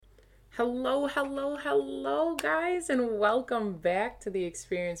Hello, hello, hello, guys, and welcome back to the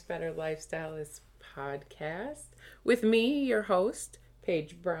Experience Better Lifestylist podcast with me, your host,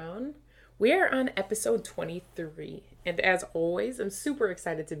 Paige Brown. We are on episode 23, and as always, I'm super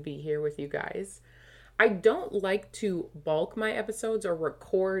excited to be here with you guys. I don't like to bulk my episodes or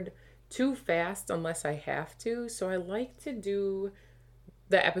record too fast unless I have to, so I like to do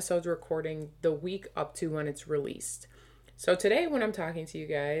the episodes recording the week up to when it's released. So today, when I'm talking to you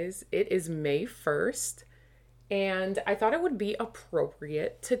guys, it is May 1st, and I thought it would be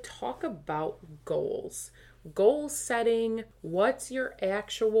appropriate to talk about goals. Goal setting. What's your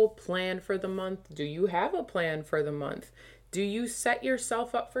actual plan for the month? Do you have a plan for the month? Do you set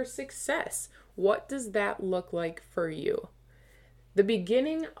yourself up for success? What does that look like for you? The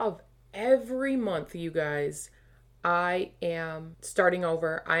beginning of every month, you guys, I am starting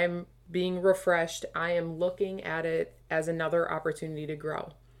over. I am being refreshed. I am looking at it as another opportunity to grow.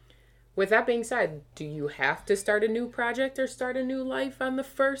 With that being said, do you have to start a new project or start a new life on the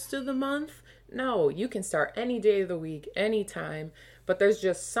first of the month? No, you can start any day of the week, anytime. But there's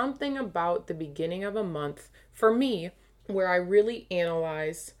just something about the beginning of a month, for me, where I really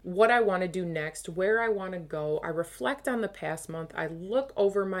analyze what I want to do next, where I want to go. I reflect on the past month. I look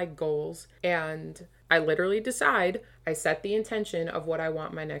over my goals and I literally decide, I set the intention of what I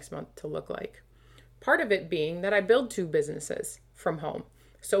want my next month to look like. Part of it being that I build two businesses from home.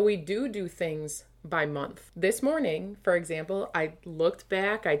 So we do things by month. This morning, for example, I looked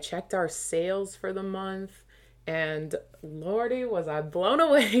back, I checked our sales for the month, and Lordy, was I blown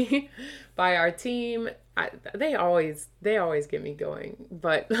away by our team. They always get me going,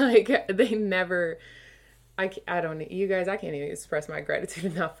 but like they never, I don't, you guys, I can't even express my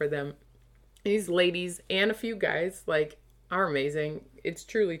gratitude enough for them. These ladies and a few guys like are amazing. It's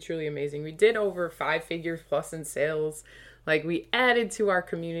truly amazing. We did over 5 figures plus in sales. Like we added to our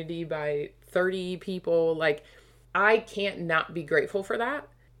community by 30 people. Like I can't not be grateful for that.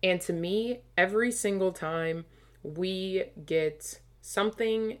 And to me, every single time we get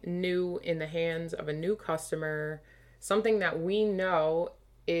something new in the hands of a new customer, something that we know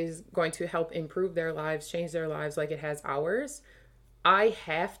is going to help improve their lives, change their lives like it has ours, I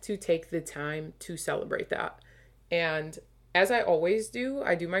have to take the time to celebrate that. And as I always do,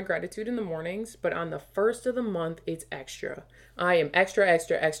 I do my gratitude in the mornings, but on the first of the month, it's extra. I am extra.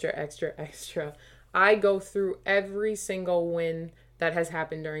 I go through every single win that has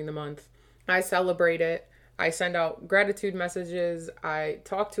happened during the month. I celebrate it. I send out gratitude messages. I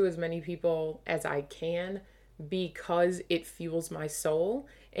talk to as many people as I can because it fuels my soul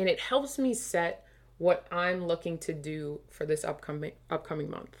and it helps me set what I'm looking to do for this upcoming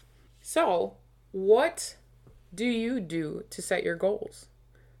month. So, what do you do to set your goals?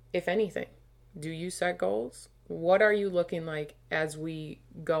 If anything, do you set goals? What are you looking like as we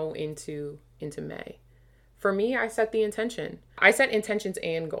go into May? For me, I set the intention. I set intentions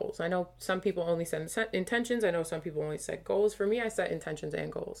and goals. I know some people only set intentions. I know some people only set goals. For me, I set intentions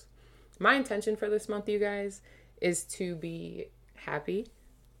and goals. My intention for this month, you guys, is to be happy.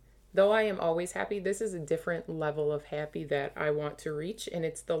 Though I am always happy, this is a different level of happy that I want to reach, and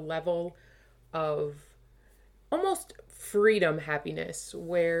it's the level of almost freedom happiness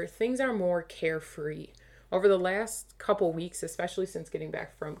where things are more carefree. Over the last couple weeks, especially since getting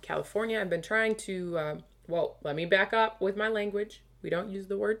back from California, I've been trying to, let me back up with my language. We don't use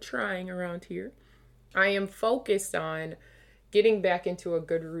the word trying around here. I am focused on getting back into a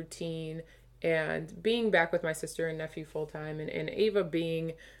good routine and being back with my sister and nephew full time, and Ava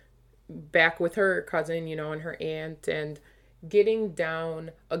being back with her cousin, and her aunt, and getting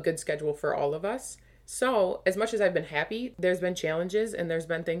down a good schedule for all of us. So as much as I've been happy, there's been challenges and there's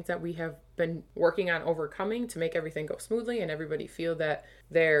been things that we have been working on overcoming to make everything go smoothly and everybody feel that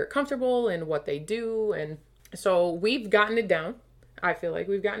they're comfortable in what they do. And so we've gotten it down. I feel like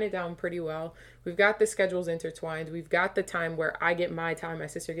we've gotten it down pretty well. We've got the schedules intertwined. We've got the time where I get my time, my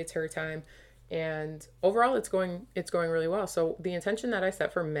sister gets her time. And overall, it's going really well. So the intention that I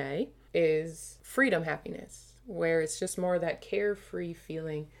set for May is freedom happiness, where it's just more that carefree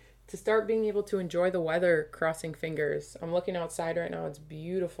feeling to start being able to enjoy the weather, crossing fingers. I'm looking outside right now. It's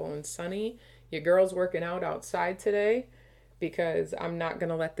beautiful and sunny. Your girl's working out outside today because I'm not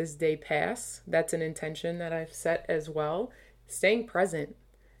going to let this day pass. That's an intention that I've set as well. Staying present.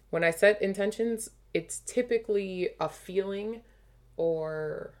 When I set intentions, it's typically a feeling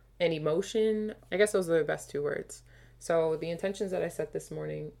or an emotion. I guess those are the best 2 words. So the intentions that I set this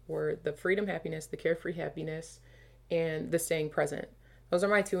morning were the freedom happiness, the carefree happiness, and the staying present. Those are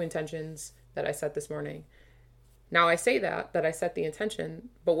my 2 intentions that I set this morning. Now I say that I set the intention,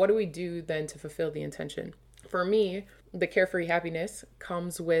 but what do we do then to fulfill the intention? For me, the carefree happiness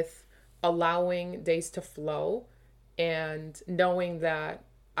comes with allowing days to flow and knowing that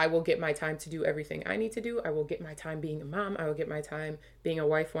I will get my time to do everything I need to do. I will get my time being a mom. I will get my time being a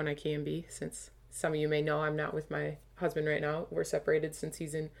wife when I can be, since some of you may know I'm not with my husband right now. We're separated since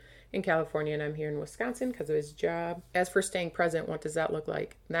he's in California and I'm here in Wisconsin because of his job. As for staying present, what does that look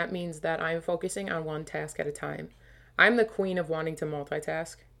like? That means that I'm focusing on one task at a time. I'm the queen of wanting to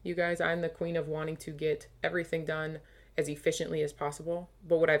multitask. You guys, I'm the queen of wanting to get everything done as efficiently as possible.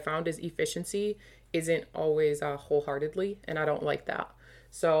 But what I found is efficiency isn't always wholeheartedly, and I don't like that.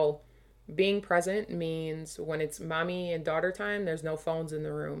 So being present means when it's mommy and daughter time, there's no phones in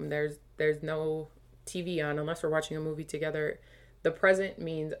the room. There's no TV on unless we're watching a movie together. The present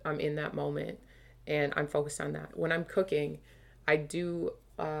means I'm in that moment and I'm focused on that. When I'm cooking, I do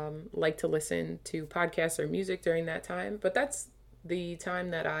like to listen to podcasts or music during that time, but that's the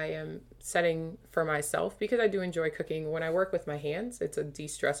time that I am setting for myself because I do enjoy cooking. When I work with my hands, it's a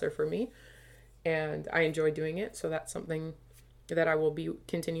de-stressor for me and I enjoy doing it. So that's something that I will be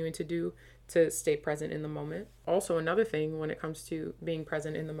continuing to do to stay present in the moment. Also, another thing when it comes to being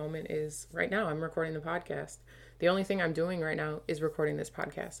present in the moment is right now I'm recording the podcast. The only thing I'm doing right now is recording this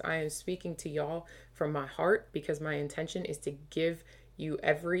podcast. I am speaking to y'all from my heart because my intention is to give you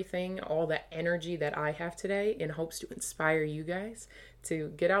everything, all the energy that I have today in hopes to inspire you guys to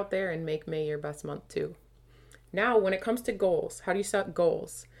get out there and make May your best month too. Now, when it comes to goals, how do you set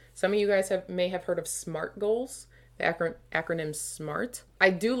goals? Some of you guys may have heard of SMART goals, the acronym SMART. I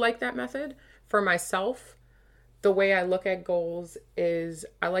do like that method. For myself, the way I look at goals is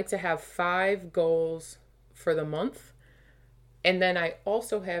I like to have 5 goals for the month. And then I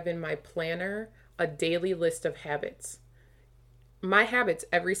also have in my planner a daily list of habits. My habits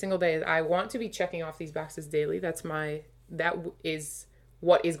every single day, I want to be checking off these boxes daily. That is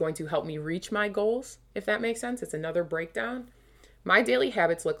what is going to help me reach my goals, if that makes sense. It's another breakdown. My daily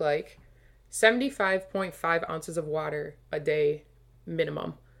habits look like 75.5 ounces of water a day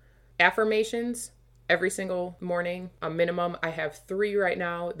minimum. Affirmations every single morning, a minimum. I have 3 right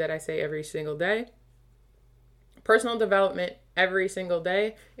now that I say every single day. Personal development every single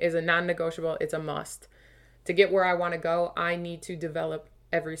day is a non-negotiable. It's a must. To get where I want to go, I need to develop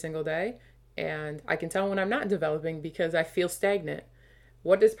every single day. And I can tell when I'm not developing because I feel stagnant.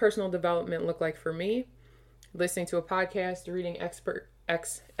 What does personal development look like for me? Listening to a podcast, reading excerpts.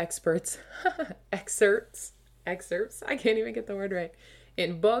 I can't even get the word right.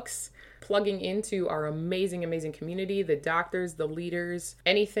 In books, plugging into our amazing community, the doctors, the leaders,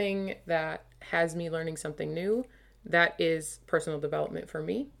 anything that has me learning something new, that is personal development for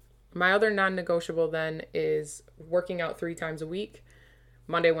me. My other non-negotiable then is working out 3 times a week,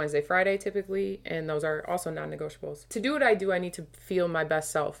 Monday, Wednesday, Friday typically, and those are also non-negotiables. To do what I do, I need to feel my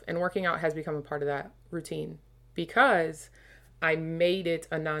best self, and working out has become a part of that routine because I made it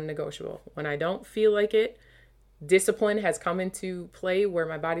a non-negotiable. When I don't feel like it, discipline has come into play where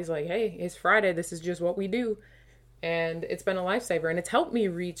my body's like, hey, it's Friday, this is just what we do. And it's been a lifesaver, and it's helped me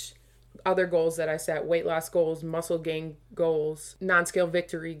reach other goals that I set, weight loss goals, muscle gain goals, non-scale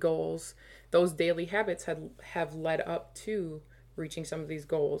victory goals. Those daily habits have led up to reaching some of these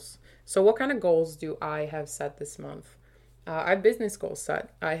goals. So what kind of goals do I have set this month? I have business goals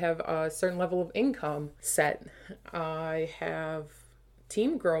set. I have a certain level of income set. I have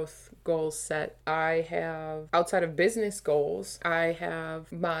team growth goals set. I have outside of business goals, I have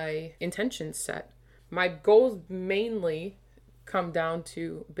my intentions set. My goals mainly come down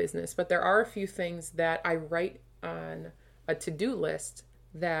to business, but there are a few things that I write on a to-do list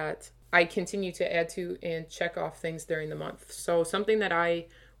that I continue to add to and check off things during the month. So something that I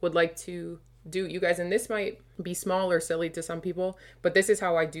would like to do, you guys, and this might be small or silly to some people, but this is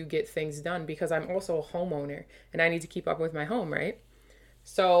how I do get things done because I'm also a homeowner and I need to keep up with my home, right?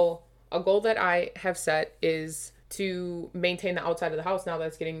 So a goal that I have set is to maintain the outside of the house now that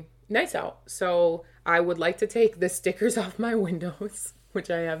it's getting nice out. So I would like to take the stickers off my windows,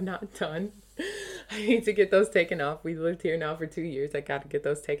 which I have not done. I need to get those taken off. We've lived here now for 2 years. I got to get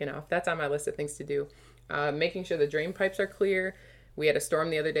those taken off. That's on my list of things to do. Making sure the drain pipes are clear. We had a storm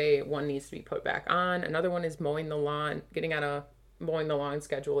the other day. One needs to be put back on. Another one is mowing the lawn, getting on a mowing the lawn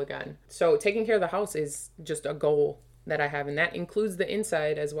schedule again. So taking care of the house is just a goal that I have, and that includes the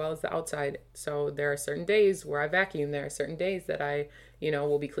inside as well as the outside. So there are certain days where I vacuum. There are certain days that I,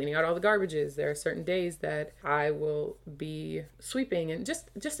 will be cleaning out all the garbages. There are certain days that I will be sweeping and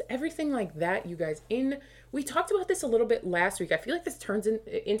just everything like that, you guys. We talked about this a little bit last week. I feel like this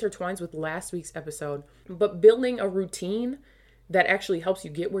intertwines with last week's episode, but building a routine that actually helps you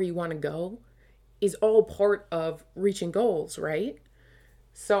get where you want to go is all part of reaching goals, right?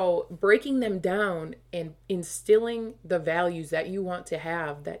 So breaking them down and instilling the values that you want to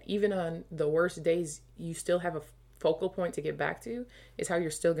have, that even on the worst days, you still have a focal point to get back to, is how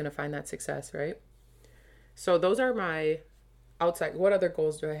you're still going to find that success, right? So those are my outside. What other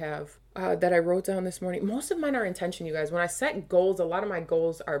goals do I have that I wrote down this morning? Most of mine are intention, you guys. When I set goals, a lot of my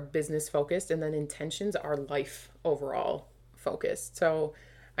goals are business focused, and then intentions are life overall focused. So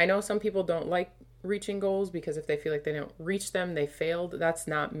I know some people don't like reaching goals because if they feel like they don't reach them, they failed. That's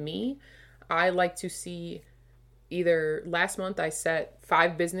not me. I like to see either last month I set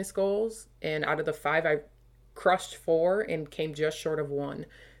 5 business goals, and out of the 5, I crushed 4 and came just short of 1.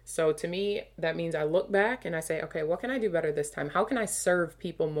 So to me, that means I look back and I say, okay, what can I do better this time? How can I serve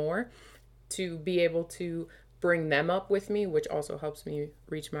people more to be able to bring them up with me, which also helps me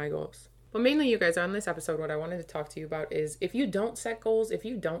reach my goals? But mainly, you guys, on this episode, what I wanted to talk to you about is if you don't set goals, if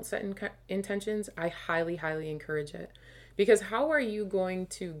you don't set intentions, I highly, highly encourage it. Because how are you going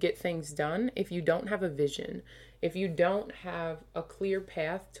to get things done if you don't have a vision, if you don't have a clear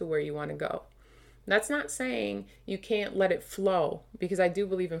path to where you want to go? That's not saying you can't let it flow, because I do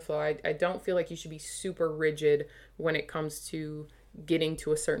believe in flow. I don't feel like you should be super rigid when it comes to getting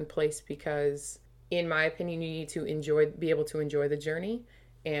to a certain place, because in my opinion, you need to be able to enjoy the journey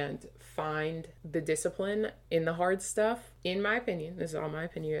and find the discipline in the hard stuff. In my opinion, this is all my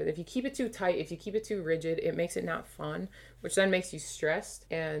opinion, if you keep it too tight, if you keep it too rigid, it makes it not fun, which then makes you stressed,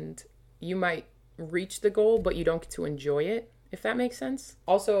 and you might reach the goal, but you don't get to enjoy it, if that makes sense.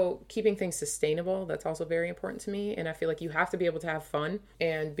 Also, keeping things sustainable, that's also very important to me. And I feel like you have to be able to have fun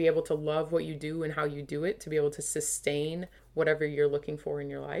and be able to love what you do and how you do it to be able to sustain whatever you're looking for in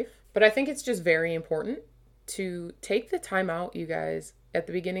your life. But I think it's just very important to take the time out, you guys, at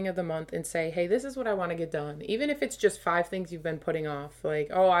the beginning of the month and say, hey, this is what I want to get done. Even if it's just 5 things you've been putting off, like,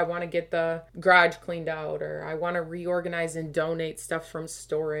 oh, I want to get the garage cleaned out, or I want to reorganize and donate stuff from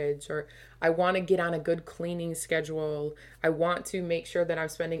storage, or I want to get on a good cleaning schedule. I want to make sure that I'm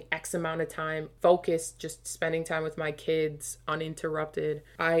spending X amount of time focused, just spending time with my kids uninterrupted.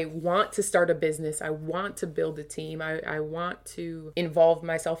 I want to start a business. I want to build a team. I want to involve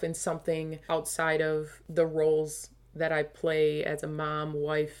myself in something outside of the roles that I play as a mom,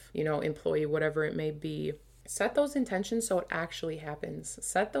 wife, employee, whatever it may be. Set those intentions so it actually happens.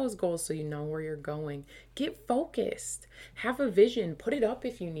 Set those goals so you know where you're going. Get focused. Have a vision. Put it up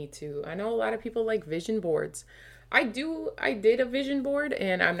if you need to. I know a lot of people like vision boards. I did a vision board,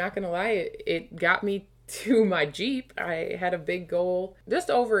 and I'm not going to lie, it got me to my Jeep. I had a big goal just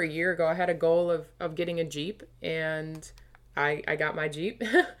over a year ago. I had a goal of getting a Jeep, and I got my Jeep.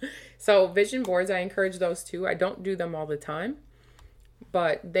 So vision boards, I encourage those too. I don't do them all the time,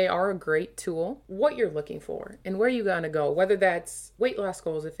 but they are a great tool. What you're looking for and where you gotta go, whether that's weight loss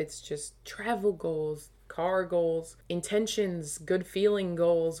goals, if it's just travel goals, car goals, intentions, good feeling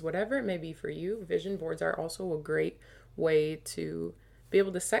goals, whatever it may be for you, vision boards are also a great way to be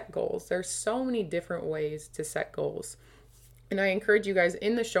able to set goals. There's so many different ways to set goals. And I encourage you guys,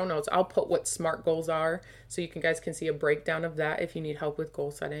 in the show notes, I'll put what SMART goals are so you guys can see a breakdown of that if you need help with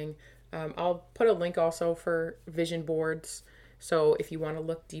goal setting. I'll put a link also for vision boards, so if you want to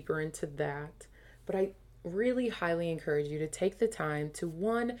look deeper into that. But I really highly encourage you to take the time to,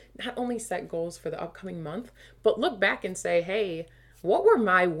 one, not only set goals for the upcoming month, but look back and say, hey, what were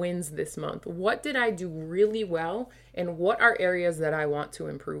my wins this month? What did I do really well? And what are areas that I want to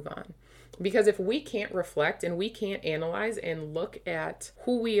improve on? Because if we can't reflect and we can't analyze and look at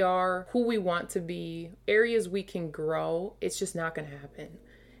who we are, who we want to be, areas we can grow, it's just not going to happen.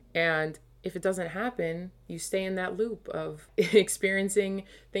 And if it doesn't happen, you stay in that loop of experiencing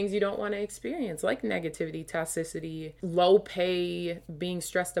things you don't want to experience, like negativity, toxicity, low pay, being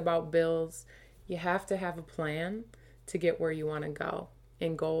stressed about bills. You have to have a plan to get where you want to go.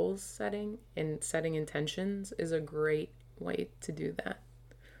 And goals setting and setting intentions is a great way to do that.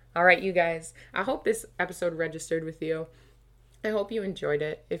 All right, you guys, I hope this episode registered with you. I hope you enjoyed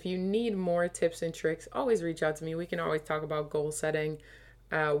it. If you need more tips and tricks, always reach out to me. We can always talk about goal setting,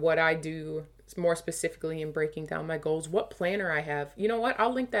 what I do more specifically in breaking down my goals, what planner I have. You know what?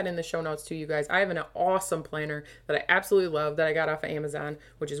 I'll link that in the show notes to you guys. I have an awesome planner that I absolutely love that I got off of Amazon,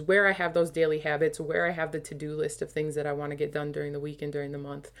 which is where I have those daily habits, where I have the to-do list of things that I want to get done during the week and during the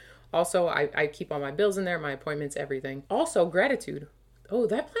month. Also, I keep all my bills in there, my appointments, everything. Also, gratitude. Oh,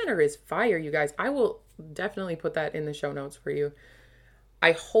 that planner is fire, you guys. I will definitely put that in the show notes for you.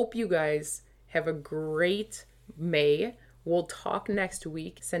 I hope you guys have a great May. We'll talk next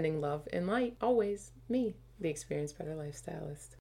week. Sending love and light. Always me, the Experienced Better Lifestylist.